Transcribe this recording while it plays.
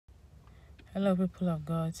Hello, people of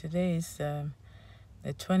God. Today is the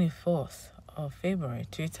 24th of February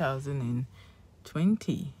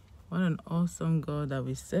 2020. What an awesome God that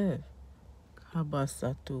we serve.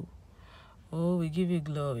 Kabasatu. Oh, we give you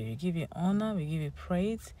glory, we give you honor, we give you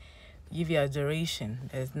praise, we give you adoration.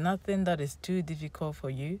 There's nothing that is too difficult for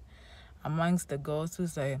you. Amongst the gods who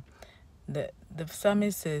say, the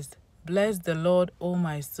psalmist says, "Bless the Lord, O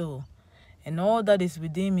my soul, and all that is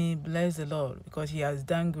within me, bless the Lord, because he has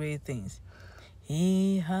done great things."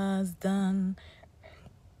 He has done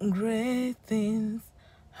great things.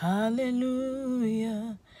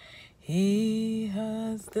 Hallelujah. He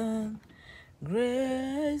has done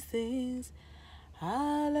great things.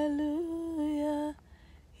 Hallelujah.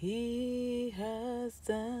 He has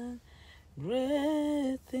done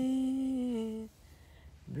great things.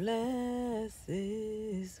 Bless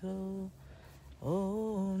his holy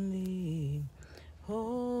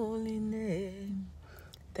name.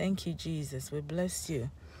 Thank you, Jesus. We bless you.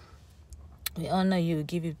 We honor you, we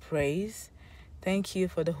give you praise. Thank you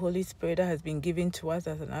for the Holy Spirit that has been given to us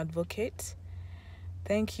as an advocate.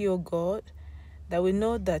 Thank you, O God, that we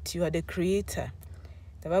know that you are the creator.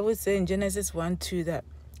 The Bible says in Genesis 1:2 that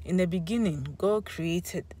in the beginning, God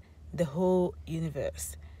created the whole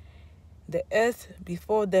universe. The earth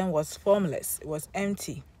before then was formless, it was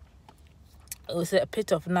empty. It was a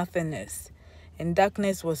pit of nothingness, and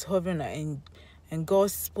darkness was hovering, and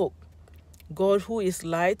God spoke. God, who is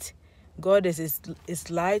light, God is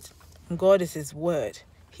light, and God is his word.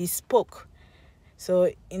 He spoke.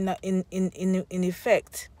 So in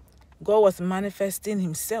effect, God was manifesting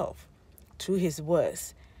himself through his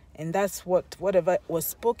words. And that's whatever was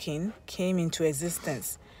spoken came into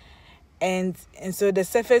existence. And so the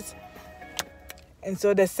surface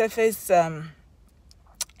and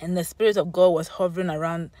the Spirit of God was hovering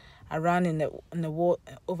around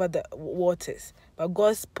over the waters. But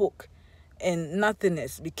God spoke, and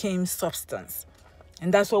nothingness became substance.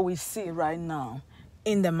 And that's what we see right now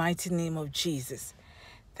in the mighty name of Jesus.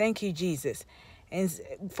 Thank you, Jesus. And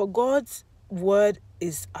for God's word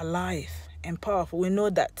is alive and powerful. We know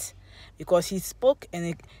that because he spoke,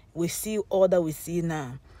 and we see all that we see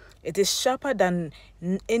now. It is sharper than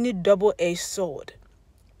any double-edged sword.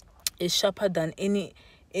 It's sharper than any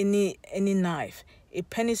knife. It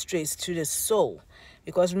penetrates to the soul.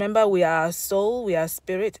 Because remember, we are soul, we are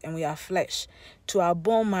spirit, and we are flesh. To our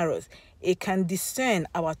bone marrows, it can discern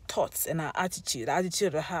our thoughts and our attitude, the attitude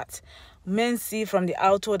of the heart. Men see from the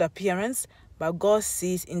outward appearance, but God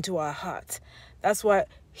sees into our heart. That's why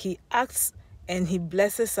he acts and he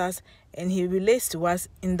blesses us and he relates to us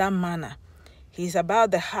in that manner. He's about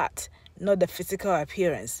the heart, not the physical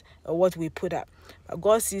appearance or what we put up. But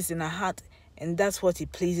God sees in our heart, and that's what he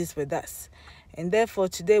pleases with us. And therefore,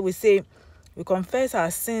 today we confess our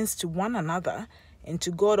sins to one another and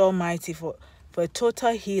to God Almighty for a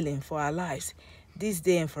total healing for our lives, this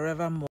day and forevermore.